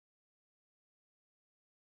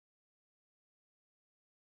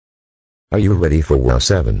Are you ready for WOW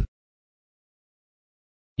 7?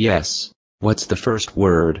 Yes. What's the first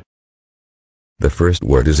word? The first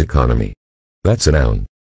word is economy. That's a noun.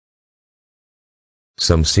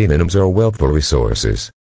 Some synonyms are wealth or resources.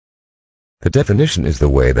 The definition is the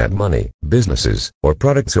way that money, businesses, or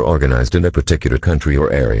products are organized in a particular country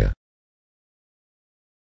or area.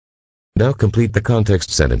 Now complete the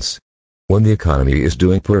context sentence. When the economy is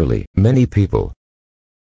doing poorly, many people.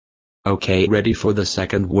 Okay, ready for the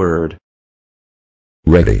second word.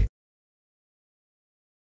 Ready.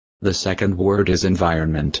 The second word is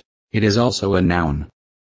environment. It is also a noun.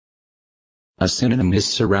 A synonym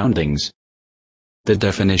is surroundings. The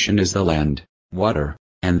definition is the land, water,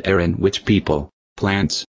 and air in which people,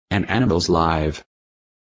 plants, and animals live.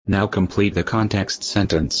 Now complete the context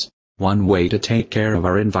sentence. One way to take care of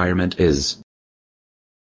our environment is.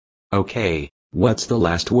 Okay, what's the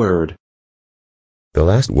last word? The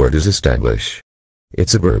last word is establish.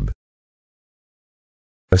 It's a verb.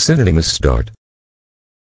 A synonym is start.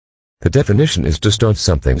 The definition is to start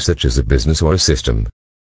something such as a business or a system.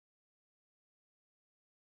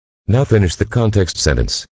 Now finish the context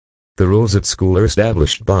sentence. The rules at school are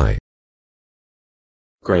established by.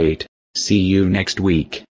 Great. See you next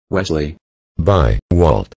week, Wesley. Bye,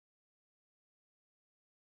 Walt.